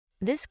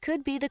This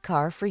could be the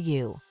car for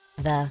you.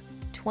 The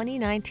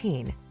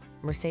 2019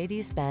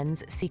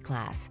 Mercedes-Benz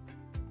C-Class.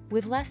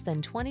 With less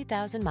than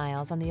 20,000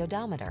 miles on the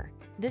odometer,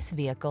 this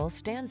vehicle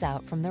stands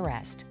out from the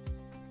rest.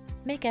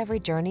 Make every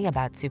journey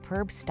about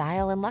superb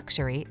style and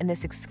luxury in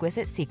this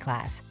exquisite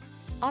C-Class.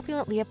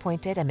 Opulently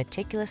appointed and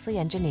meticulously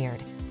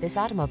engineered, this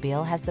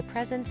automobile has the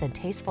presence and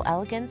tasteful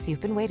elegance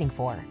you've been waiting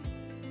for.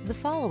 The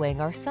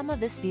following are some of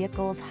this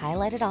vehicle's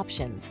highlighted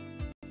options: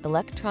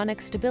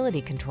 electronic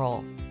stability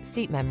control,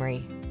 seat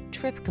memory,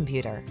 trip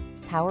computer,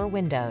 power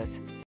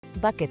windows,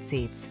 bucket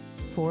seats,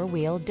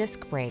 four-wheel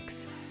disc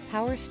brakes,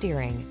 power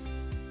steering.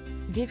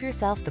 Give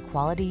yourself the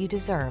quality you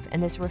deserve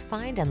in this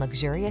refined and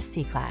luxurious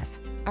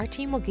C-Class. Our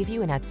team will give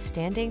you an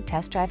outstanding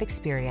test drive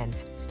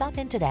experience. Stop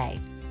in today.